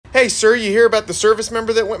Hey, sir, you hear about the service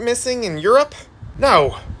member that went missing in Europe?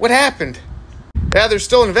 No. What happened? Yeah, they're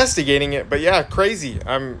still investigating it, but yeah, crazy.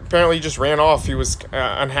 Apparently he just ran off. He was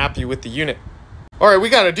unhappy with the unit. All right, we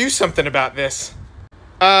got to do something about this.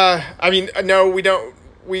 No, we don't.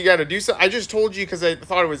 We got to do something. I just told you because I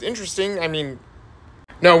thought it was interesting.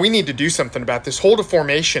 No, we need to do something about this. Hold a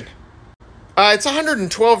formation. It's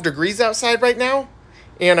 112 degrees outside right now,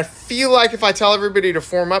 and I feel like if I tell everybody to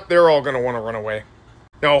form up, they're all going to want to run away.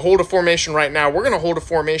 No, hold a formation right now. We're going to hold a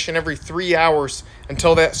formation every 3 hours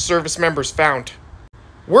until that service member's found.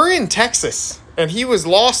 We're in Texas, and he was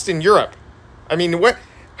lost in Europe.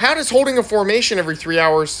 How does holding a formation every 3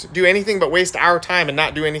 hours do anything but waste our time and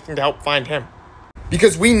not do anything to help find him?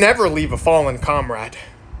 Because we never leave a fallen comrade.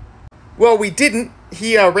 Well, we didn't.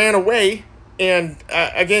 He ran away, and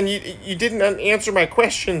again, you didn't answer my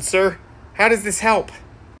question, sir. How does this help?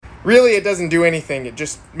 Really, it doesn't do anything. It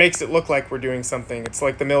just makes it look like we're doing something. It's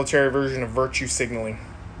like the military version of virtue signaling.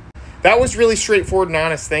 That was really straightforward and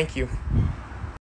honest. Thank you.